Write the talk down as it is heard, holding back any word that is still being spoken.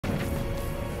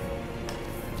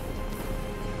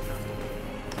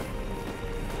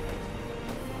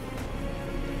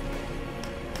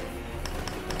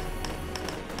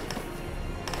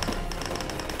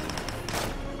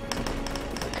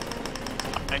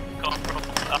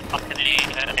Up in the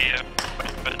area,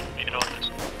 in orders.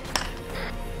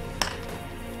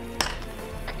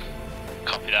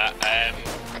 Copy that.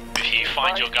 If you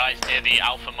find your guys near the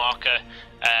Alpha marker,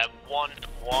 1-1,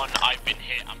 I've been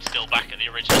hit. I'm still back at the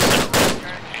original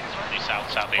from the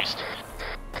south-southeast.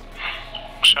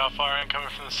 Shell firing coming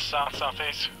from the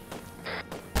south-southeast.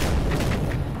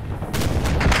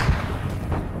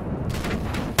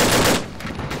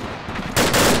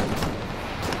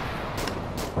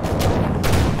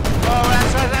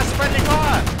 That's friendly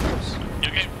fire!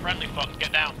 You're getting friendly, Fox,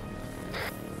 get down.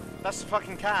 That's the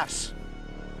fucking CAS.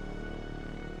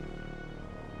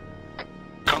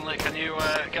 Conley, can you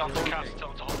get off the CAS and tell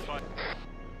them to hold the fire?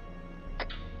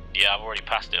 Yeah, I've already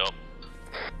passed it up.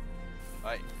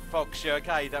 Right, Fox, you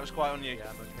okay? That was quite on you.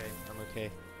 Yeah, I'm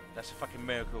okay. That's a fucking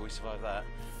miracle we survived that.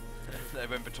 They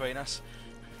went between us.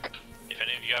 If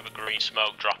any of you have a green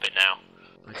smoke, drop it now.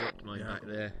 I dropped mine back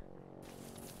there.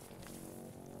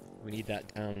 We need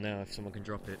that down now if someone can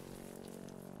drop it.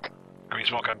 Green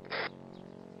smoker.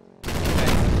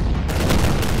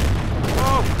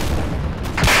 Oh!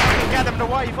 Get them to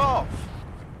wave off!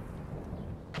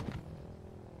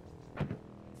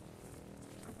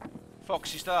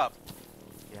 Fox, you still up?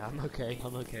 Yeah, I'm okay.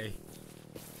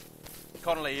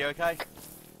 Connolly, you okay?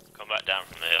 Come back down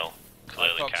from the hill.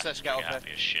 Clearly, Fox, Cass let's is get off happy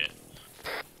here. as shit.